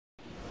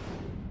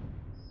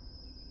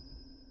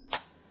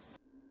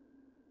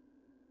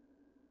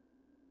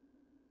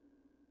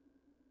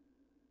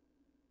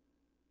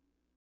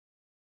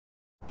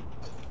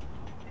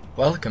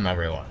Welcome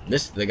everyone,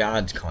 this is the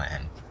Gods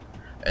Clan,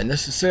 and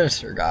this is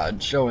Sinister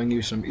God showing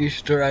you some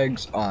Easter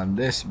eggs on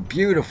this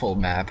beautiful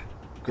map,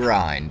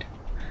 Grind.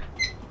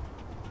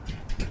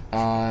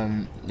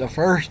 The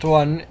first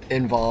one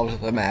involves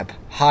the map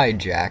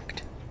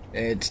Hijacked.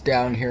 It's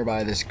down here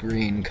by this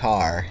green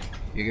car.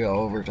 You go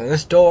over to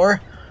this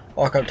door,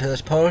 walk up to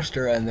this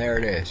poster, and there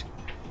it is.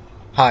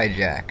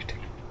 Hijacked.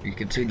 You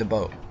can see the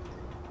boat.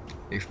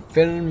 A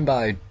film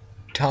by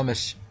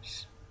Thomas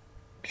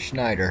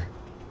Schneider.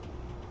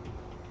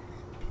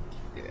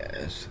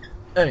 Yes.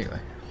 Anyway,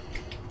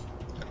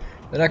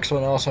 the next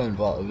one also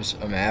involves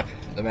a map.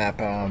 The map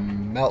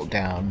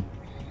Meltdown.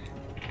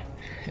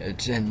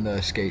 It's in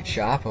the skate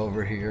shop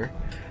over here.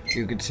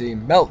 You can see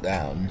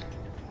Meltdown,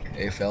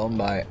 a film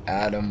by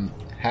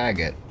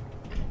Hijacked.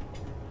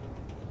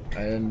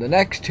 And the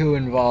next two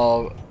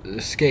involve the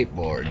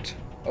skateboards.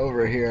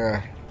 Over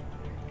here,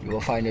 you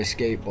will find a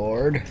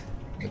skateboard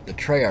with the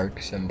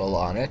Treyarch symbol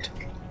on it.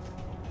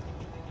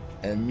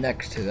 And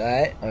next to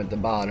that, at the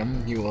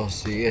bottom, you will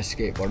see a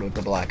skateboard with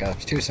the Black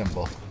Ops 2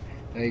 symbol.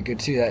 Now you can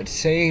see that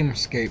same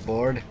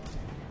skateboard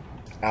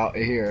out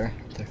here,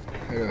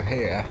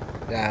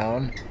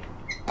 down,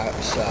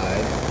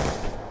 outside,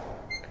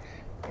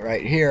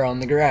 right here on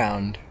the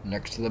ground,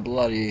 next to the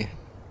bloody.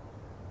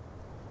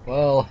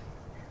 Well,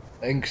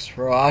 thanks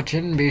for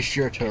watching. Be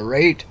sure to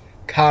rate,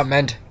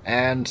 comment,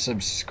 and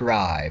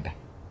subscribe.